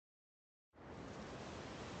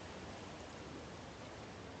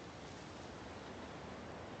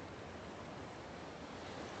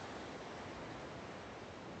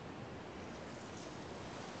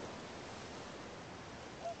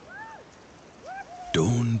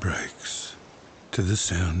breaks to the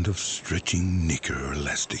sound of stretching knicker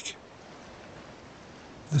elastic.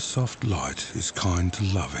 The soft light is kind to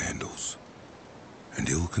love handles and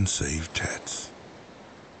ill-conceived tats.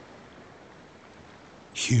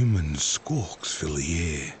 Human squawks fill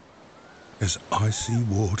the air as icy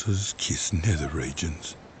waters kiss nether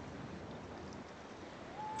regions.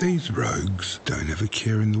 These rogues don't have a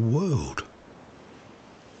care in the world.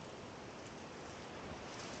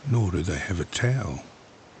 Nor do they have a towel.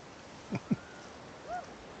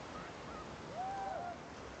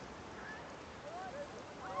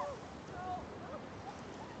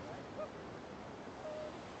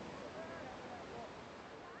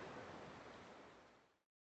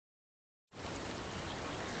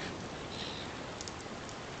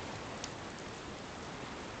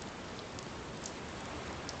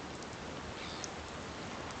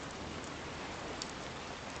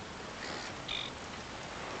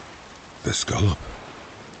 The scallop,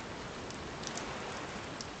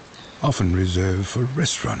 often reserved for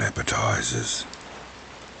restaurant appetizers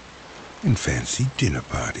and fancy dinner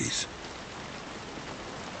parties.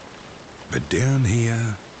 But down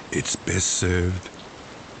here, it's best served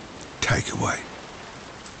takeaway,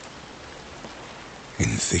 in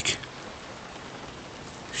thick,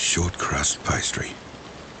 short crust pastry.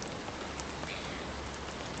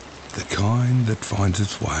 The kind that finds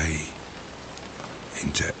its way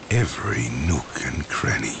into every nook and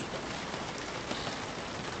cranny.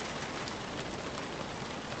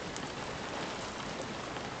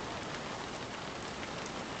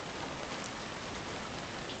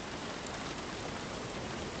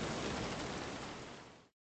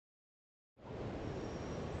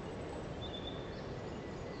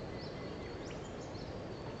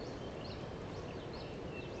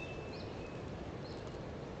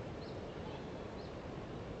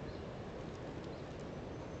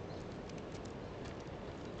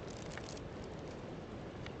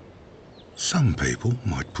 Some people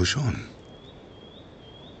might push on,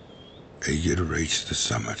 eager to reach the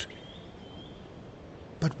summit.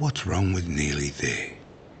 But what's wrong with nearly there?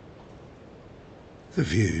 The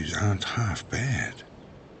views aren't half bad.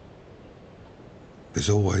 There's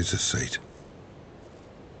always a seat.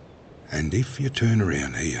 And if you turn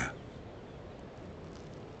around here,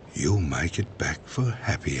 you'll make it back for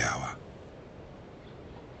happy hour.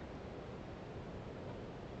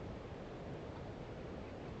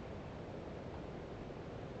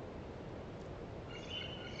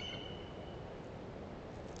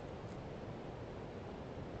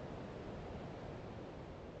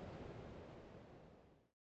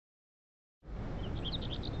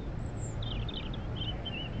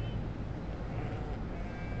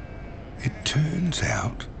 It turns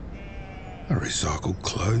out a recycled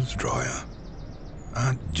clothes dryer,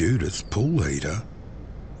 Aunt Judith's pool heater,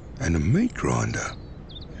 and a meat grinder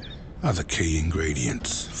are the key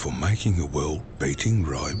ingredients for making a world-beating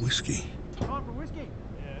rye whiskey. Time for whiskey?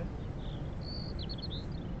 Yeah.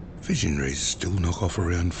 Visionaries still knock off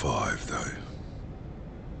around 5 though.